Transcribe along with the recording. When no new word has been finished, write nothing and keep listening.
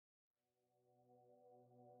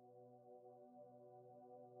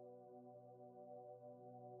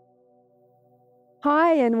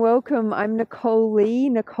Hi and welcome. I'm Nicole Lee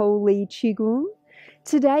Qigong.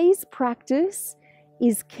 Today's practice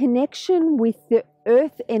is connection with the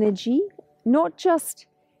earth energy, not just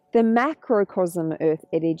the macrocosm earth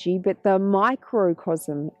energy, but the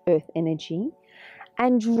microcosm earth energy,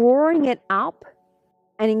 and drawing it up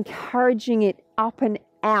and encouraging it up and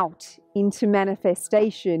out into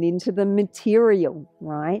manifestation, into the material,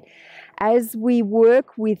 right? As we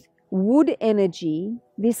work with wood energy,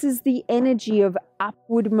 this is the energy of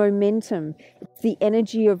upward momentum. It's the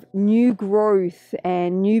energy of new growth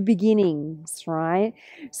and new beginnings, right?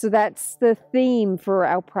 So that's the theme for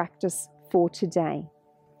our practice for today.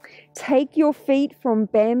 Take your feet from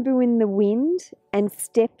bamboo in the wind and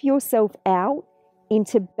step yourself out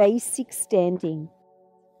into basic standing.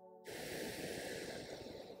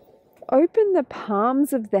 Open the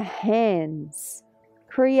palms of the hands,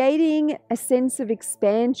 creating a sense of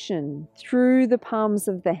expansion through the palms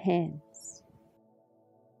of the hands.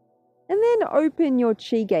 And then open your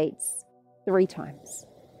chi gates 3 times,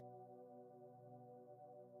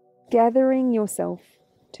 gathering yourself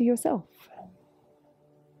to yourself.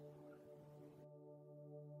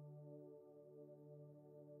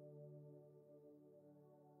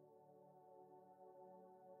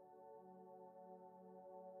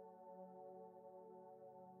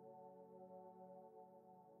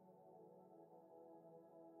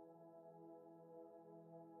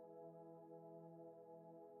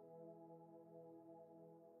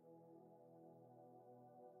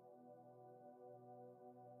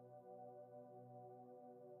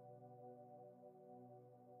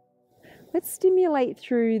 Let's stimulate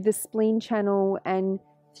through the spleen channel and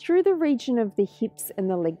through the region of the hips and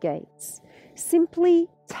the leg gates. Simply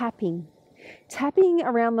tapping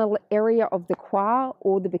around the area of the qua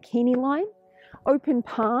or the bikini line. Open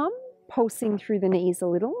palm, pulsing through the knees a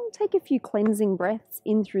little. Take a few cleansing breaths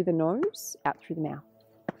in through the nose, out through the mouth.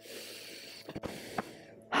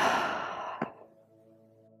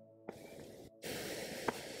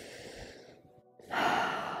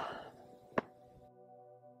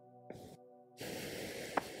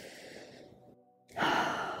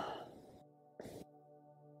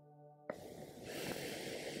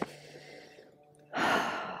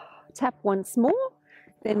 Tap once more,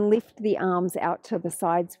 then lift the arms out to the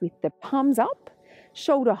sides with the palms up,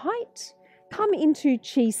 shoulder height. Come into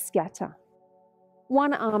chi scatter.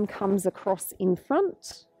 One arm comes across in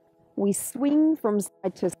front. We swing from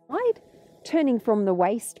side to side, turning from the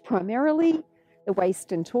waist primarily, the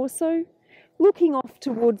waist and torso, looking off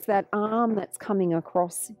towards that arm that's coming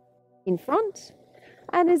across in front.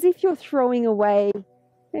 And as if you're throwing away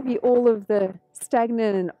maybe all of the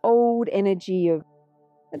stagnant and old energy of,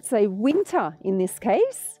 let's say, winter in this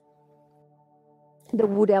case, the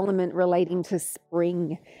wood element relating to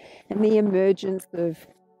spring and the emergence of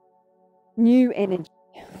new energy.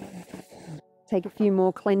 Take a few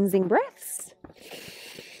more cleansing breaths.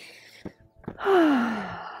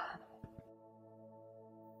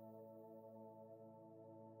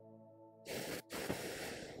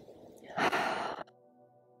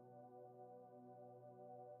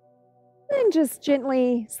 And just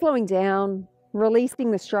gently slowing down,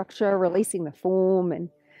 releasing the structure, releasing the form, and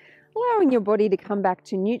allowing your body to come back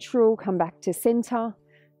to neutral, come back to center.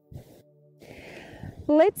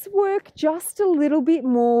 Let's work just a little bit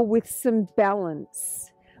more with some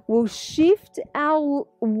balance. We'll shift our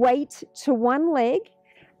weight to one leg,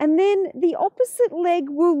 and then the opposite leg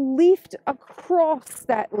will lift across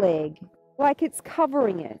that leg, like it's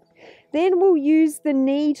covering it. Then we'll use the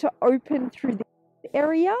knee to open through the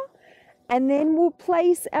area, and then we'll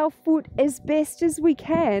place our foot as best as we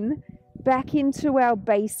can back into our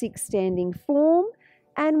basic standing form,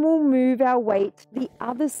 and we'll move our weight to the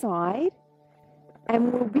other side,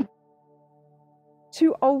 and we'll be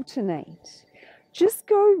to alternate. Just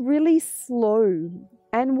go really slow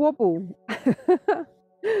and wobble.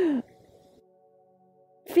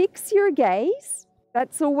 Fix your gaze.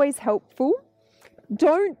 That's always helpful.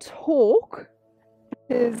 Don't talk,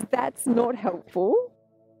 because that's not helpful.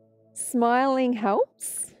 Smiling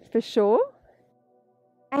helps for sure.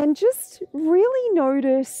 And just really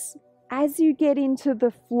notice as you get into the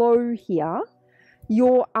flow here,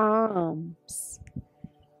 your arms.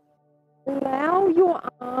 Allow your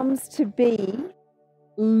arms to be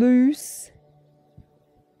loose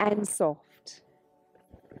and soft.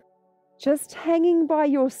 Just hanging by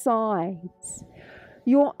your sides.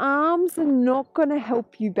 Your arms are not going to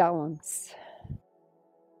help you balance.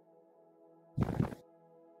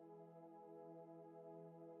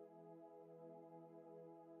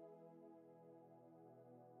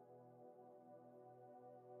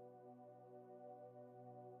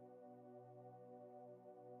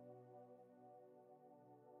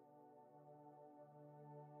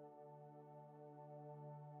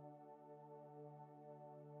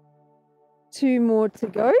 2 more to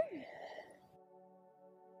go.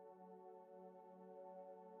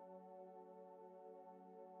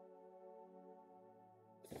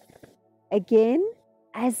 Again,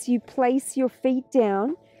 as you place your feet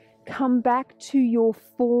down, come back to your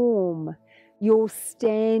form, your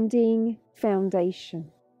standing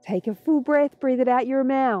foundation. Take a full breath, breathe it out your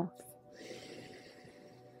mouth.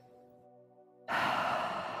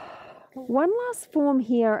 One last form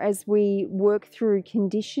here as we work through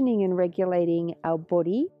conditioning and regulating our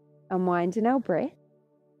body, our mind and our breath.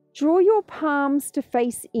 Draw your palms to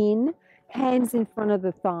face in, hands in front of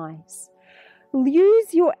the thighs.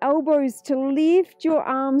 Use your elbows to lift your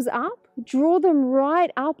arms up. Draw them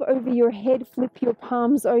right up over your head. Flip your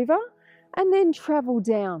palms over and then travel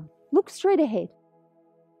down. Look straight ahead.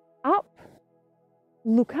 Up,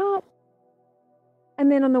 look up,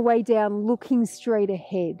 and then on the way down, looking straight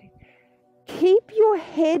ahead. Keep your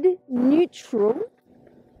head neutral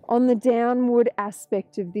on the downward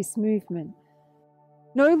aspect of this movement.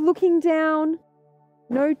 No looking down,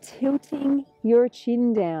 no tilting your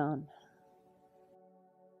chin down.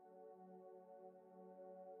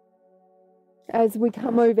 As we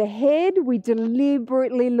come overhead, we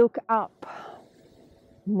deliberately look up.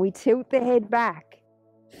 We tilt the head back.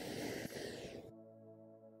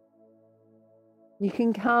 You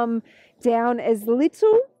can come down as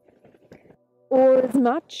little or as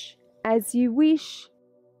much as you wish,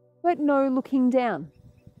 but no looking down.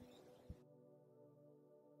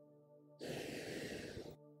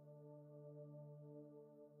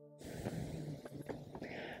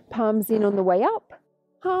 Palms in on the way up.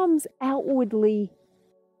 Palms outwardly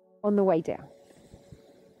on the way down.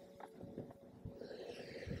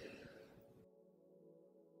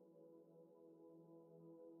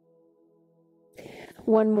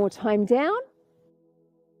 One more time down.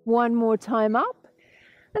 One more time up.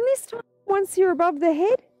 And this time, once you're above the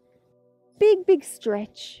head, big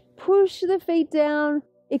stretch. Push the feet down,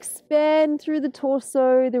 expand through the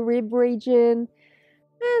torso, the rib region,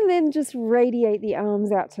 and then just radiate the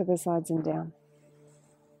arms out to the sides and down.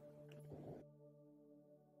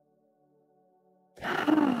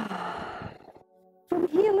 From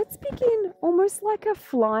here, let's begin almost like a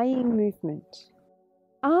flying movement.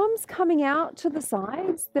 Arms coming out to the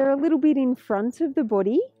sides, they're a little bit in front of the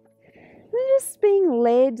body. They're just being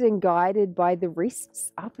led and guided by the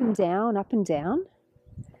wrists up and down, up and down.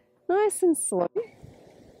 Nice and slow.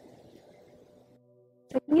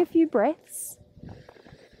 Taking a few breaths.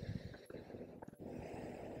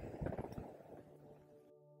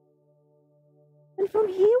 And from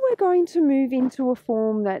here, we're going to move into a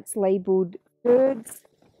form that's labeled bird's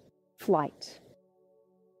flight.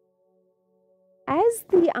 As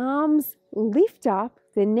the arms lift up,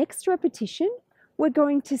 the next repetition, we're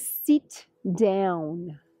going to sit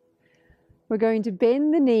down. We're going to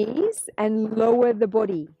bend the knees and lower the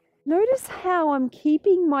body. Notice how I'm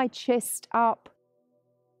keeping my chest up.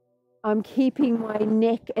 I'm keeping my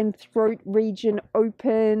neck and throat region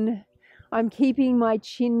open. I'm keeping my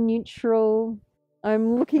chin neutral.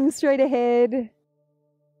 I'm looking straight ahead.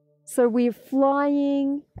 So we're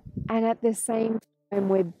flying, and at the same time,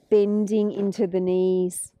 we're bending into the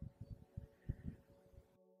knees.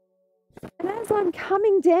 And as I'm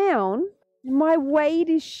coming down, my weight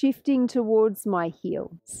is shifting towards my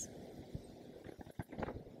heels.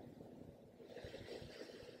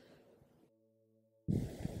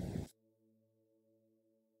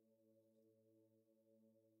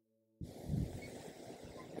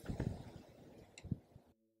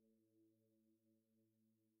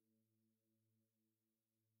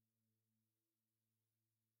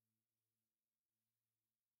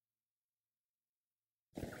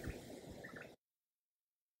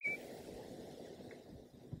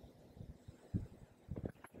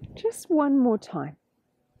 Just one more time.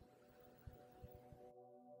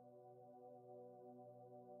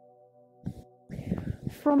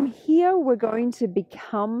 From here, we're going to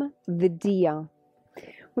become the deer.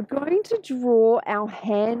 We're going to draw our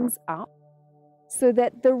hands up so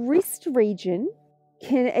that the wrist region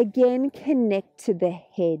can again connect to the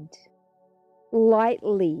head.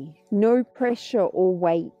 Lightly, no pressure or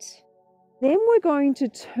weight. Then we're going to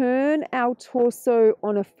turn our torso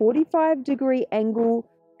on a 45-degree angle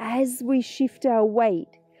as we shift our weight.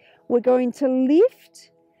 We're going to lift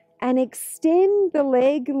and extend the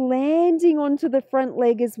leg, landing onto the front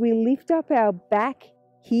leg as we lift up our back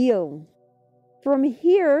heel. From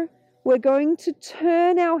here, we're going to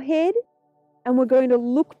turn our head and we're going to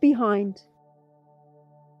look behind.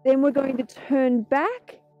 Then we're going to turn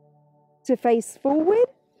back to face forward,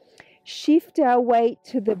 shift our weight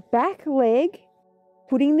to the back leg,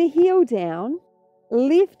 putting the heel down,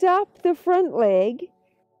 lift up the front leg,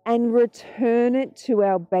 and return it to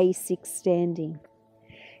our basic standing.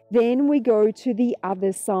 Then we go to the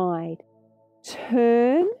other side.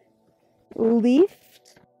 Turn,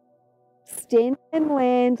 lift, stand and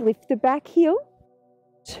land, lift the back heel,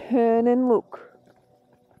 turn and look.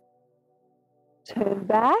 Turn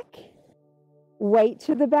back, weight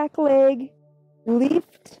to the back leg,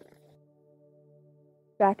 lift,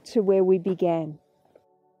 back to where we began.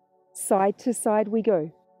 Side to side we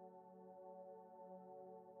go.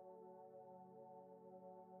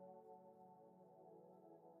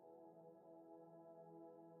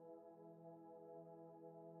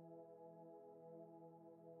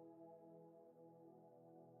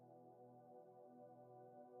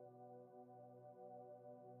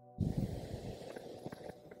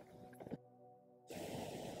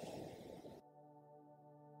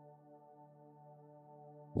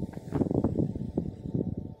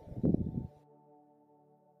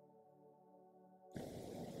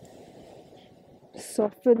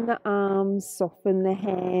 Soften the arms, soften the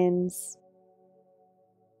hands.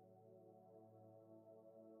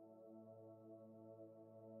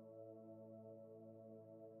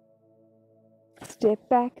 Step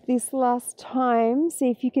back this last time. See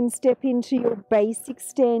if you can step into your basic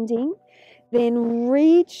standing. Then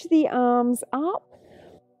reach the arms up.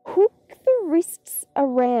 Hook the wrists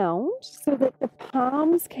around so that the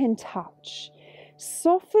palms can touch.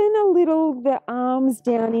 Soften a little the arms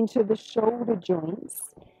down into the shoulder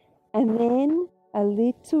joints. And then a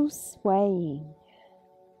little swaying.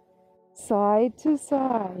 Side to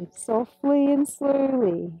side, softly and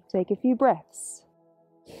slowly. Take a few breaths.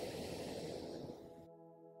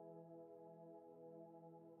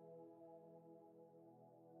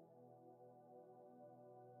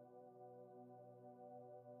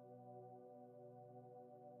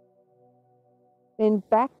 Then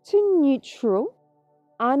back to neutral.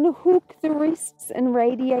 Unhook the wrists and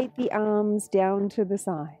radiate the arms down to the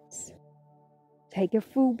sides. Take a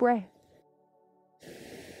full breath.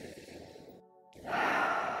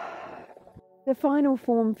 The final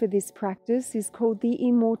form for this practice is called the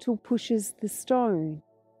Immortal Pushes the Stone.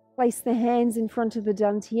 Place the hands in front of the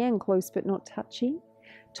dantian, close but not touching.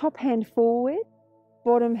 Top hand forward,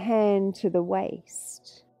 bottom hand to the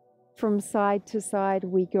waist. From side to side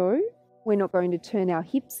we go. We're not going to turn our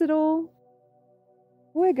hips at all.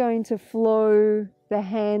 We're going to flow the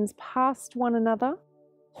hands past one another,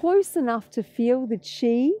 close enough to feel the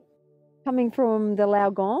chi coming from the lao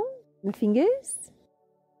gong, the fingers.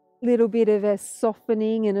 Little bit of a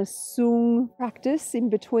softening and a sung practice in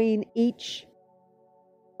between each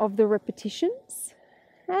of the repetitions.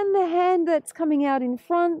 And the hand that's coming out in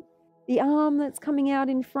front, the arm that's coming out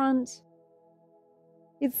in front,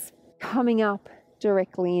 it's coming up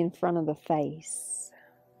directly in front of the face.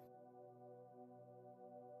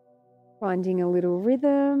 Finding a little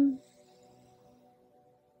rhythm.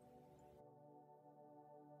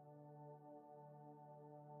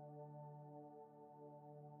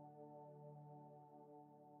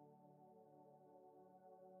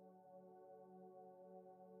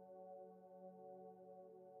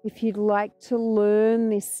 If you'd like to learn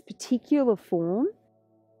this particular form,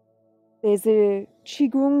 there's a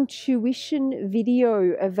Qigong tuition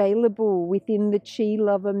video available within the Chi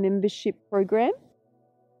Lover membership program.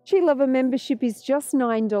 Chi Lover membership is just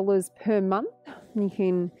 $9 per month. You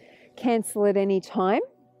can cancel at any time.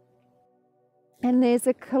 And there's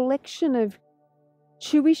a collection of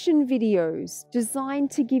tuition videos designed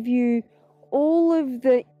to give you all of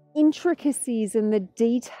the intricacies and the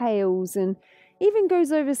details, and even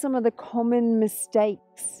goes over some of the common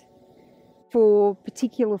mistakes for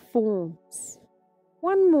particular forms.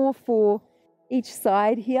 One more for each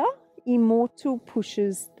side here. Immortal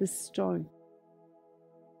Pushes the Stone.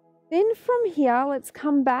 Then from here, let's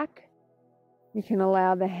come back. You can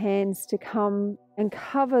allow the hands to come and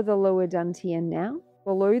cover the lower dantian now,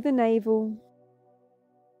 below the navel,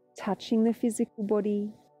 touching the physical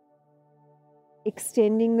body,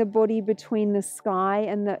 extending the body between the sky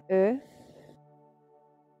and the earth.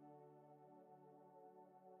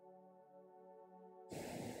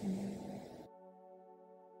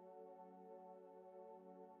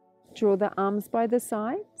 Draw the arms by the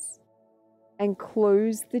sides and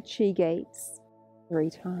close the chi gates 3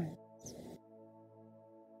 times.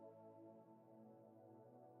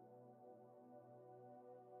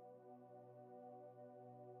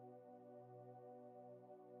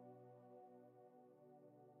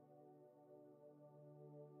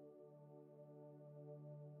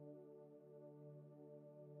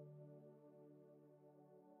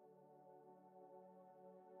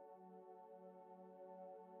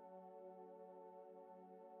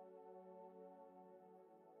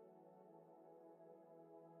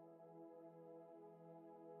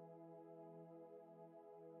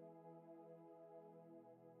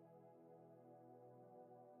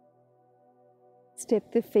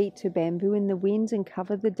 Step the feet to bamboo in the wind and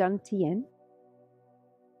cover the dantian.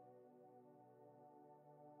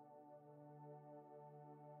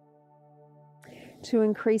 To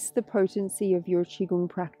increase the potency of your Qigong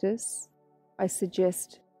practice, I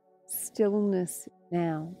suggest stillness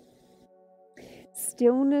now.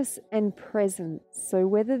 Stillness and presence. So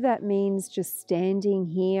whether that means just standing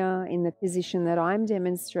here in the position that I'm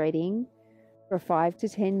demonstrating for 5 to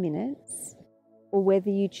 10 minutes, or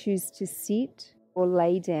whether you choose to sit or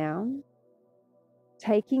lay down,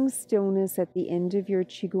 taking stillness at the end of your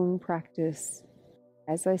Qigong practice,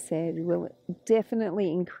 as I said, will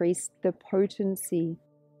definitely increase the potency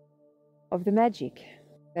of the magic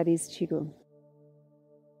that is Qigong.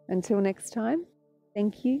 Until next time,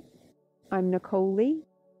 thank you. I'm Nicole Lee.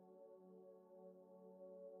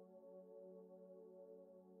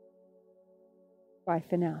 Bye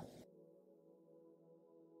for now.